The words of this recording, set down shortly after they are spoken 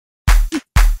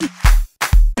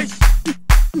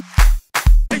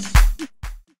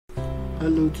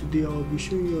Hello, today I'll be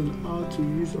showing you on how to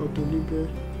use AUTOLABEL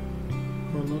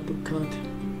on AutoCAD.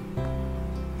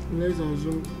 Let's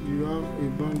assume you have a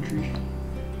boundary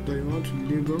that you want to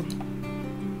label.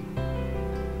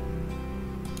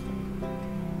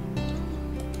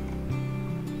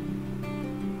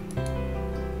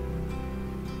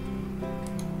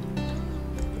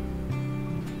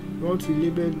 You want to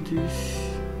label this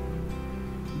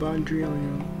boundary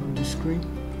on the screen.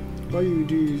 What you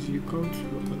do is you come to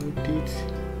annotate,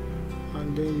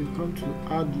 and then you come to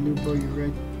add label.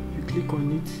 You click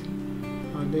on it,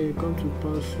 and then you come to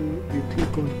parcel. You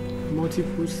click on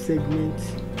multiple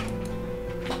segments.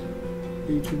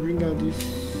 It will bring out this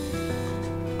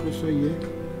cursor here.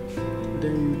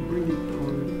 Then you bring it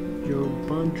on your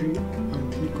boundary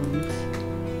and click on it.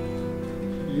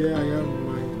 Here I have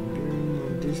my bearing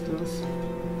on distance.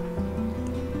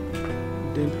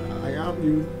 Then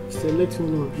you select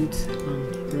one of it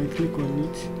and right click on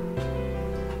it.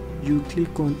 You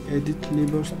click on edit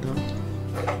labels down.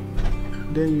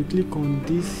 Then you click on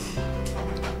this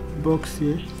box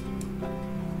here,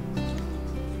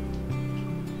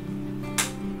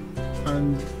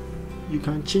 and you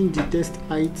can change the text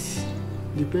height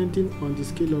depending on the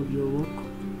scale of your work.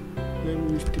 Let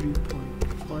me use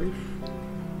 3.5.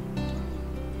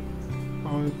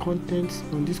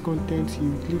 On this content,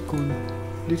 you click on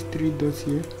these three dots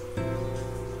here,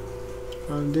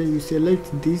 and then you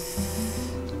select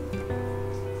this.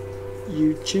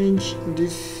 You change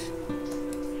this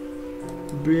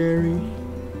bearing,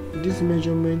 this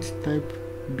measurement type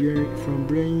bearing, from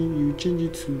bearing you change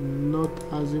it to north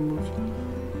azimuth.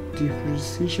 The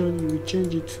precision you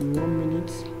change it to 1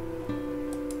 minute.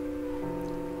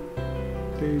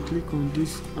 Then you click on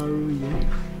this arrow here.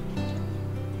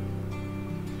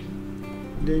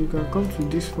 Then you can come to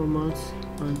this format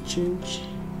and change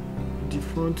the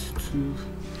font to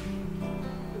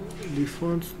the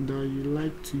font that you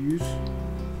like to use.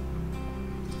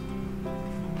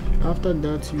 After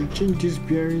that, you change this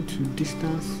bearing to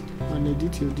distance and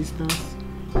edit your distance.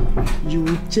 You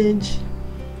will change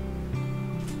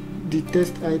the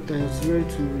text height as well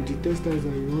to the text height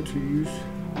that you want to use.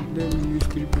 Then we use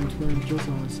 3.5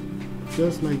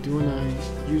 just like the one I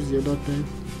used the other time.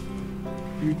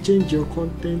 You change your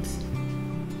content.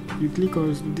 You click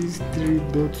on these three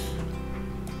dots,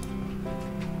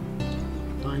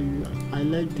 and I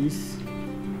like this.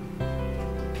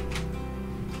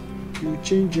 You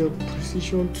change your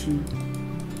precision to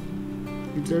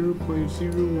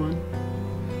 0.01,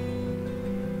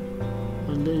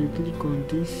 and then you click on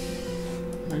this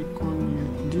icon here,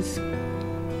 this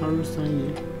arrow sign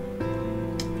here.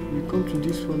 You come to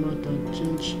this format and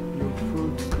change your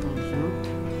font as well.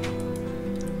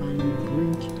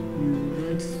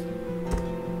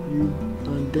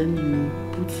 And then you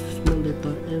put small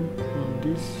letter M on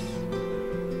this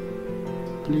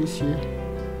place here,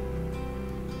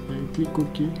 and click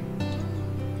OK.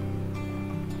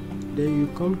 Then you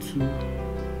come to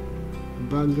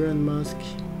background mask.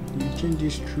 You change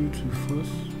this true to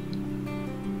false,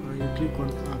 and you click on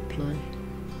apply,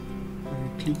 and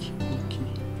you click OK.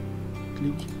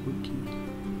 Click OK.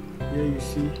 Here you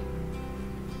see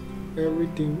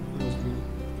everything has been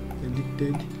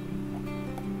edited.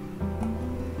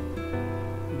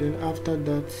 Then after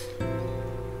that,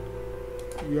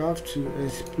 you have to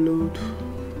explode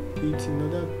it in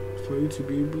order for you to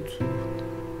be able to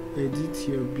edit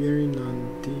your bearing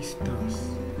and distance.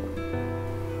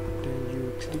 Then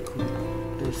you click on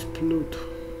explode.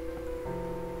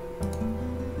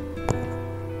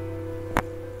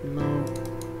 Now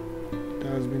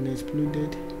that has been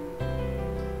exploded.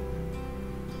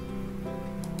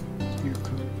 You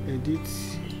can edit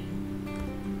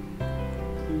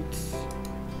it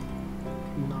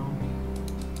now.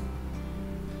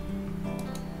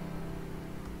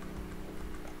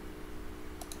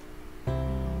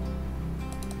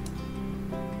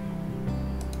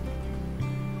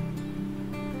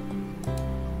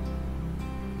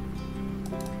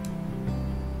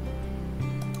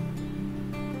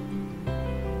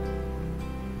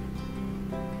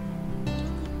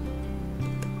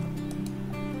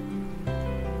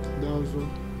 That was all.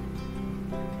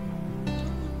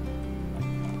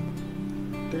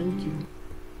 Thank you.